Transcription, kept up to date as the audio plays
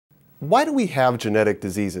Why do we have genetic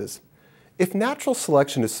diseases? If natural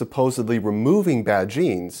selection is supposedly removing bad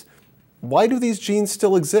genes, why do these genes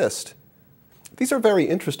still exist? These are very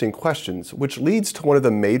interesting questions, which leads to one of the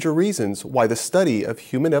major reasons why the study of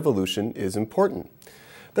human evolution is important.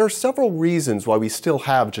 There are several reasons why we still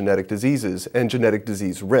have genetic diseases and genetic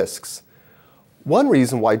disease risks. One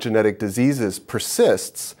reason why genetic diseases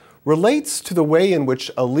persists relates to the way in which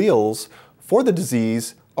alleles for the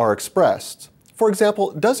disease are expressed. For example,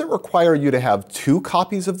 does it require you to have two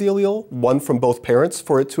copies of the allele, one from both parents,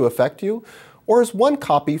 for it to affect you? Or is one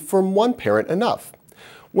copy from one parent enough?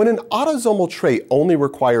 When an autosomal trait only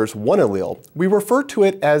requires one allele, we refer to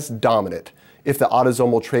it as dominant. If the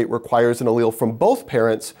autosomal trait requires an allele from both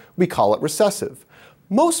parents, we call it recessive.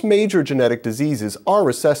 Most major genetic diseases are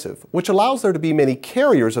recessive, which allows there to be many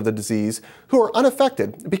carriers of the disease who are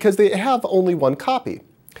unaffected because they have only one copy.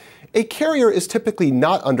 A carrier is typically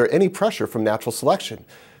not under any pressure from natural selection.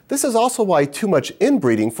 This is also why too much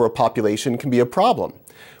inbreeding for a population can be a problem.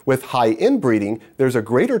 With high inbreeding, there's a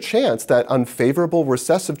greater chance that unfavorable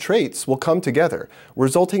recessive traits will come together,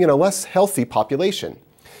 resulting in a less healthy population.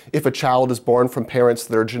 If a child is born from parents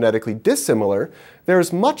that are genetically dissimilar, there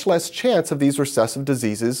is much less chance of these recessive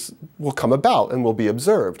diseases will come about and will be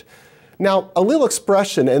observed. Now, allele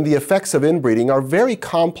expression and the effects of inbreeding are very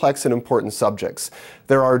complex and important subjects.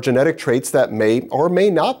 There are genetic traits that may or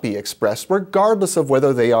may not be expressed, regardless of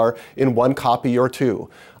whether they are in one copy or two.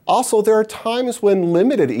 Also, there are times when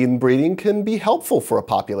limited inbreeding can be helpful for a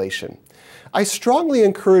population. I strongly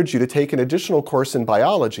encourage you to take an additional course in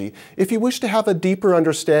biology if you wish to have a deeper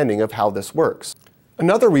understanding of how this works.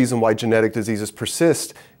 Another reason why genetic diseases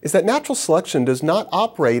persist is that natural selection does not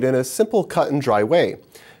operate in a simple cut and dry way.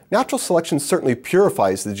 Natural selection certainly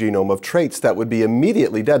purifies the genome of traits that would be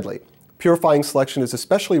immediately deadly. Purifying selection is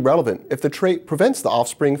especially relevant if the trait prevents the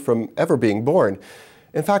offspring from ever being born.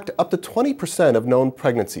 In fact, up to 20% of known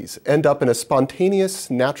pregnancies end up in a spontaneous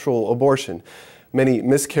natural abortion. Many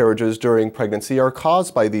miscarriages during pregnancy are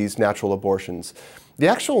caused by these natural abortions. The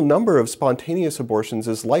actual number of spontaneous abortions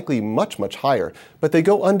is likely much, much higher, but they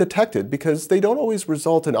go undetected because they don't always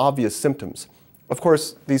result in obvious symptoms. Of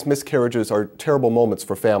course, these miscarriages are terrible moments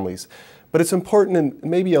for families, but it's important and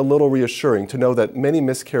maybe a little reassuring to know that many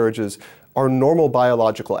miscarriages are normal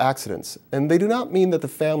biological accidents, and they do not mean that the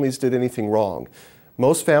families did anything wrong.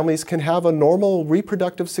 Most families can have a normal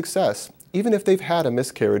reproductive success, even if they've had a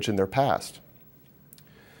miscarriage in their past.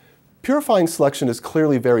 Purifying selection is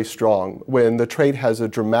clearly very strong when the trait has a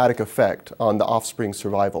dramatic effect on the offspring's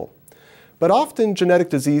survival. But often genetic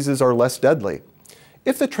diseases are less deadly.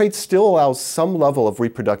 If the trait still allows some level of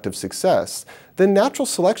reproductive success, then natural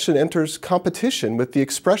selection enters competition with the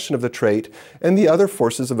expression of the trait and the other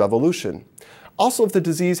forces of evolution. Also, if the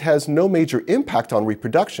disease has no major impact on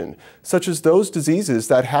reproduction, such as those diseases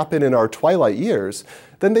that happen in our twilight years,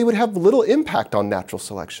 then they would have little impact on natural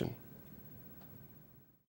selection.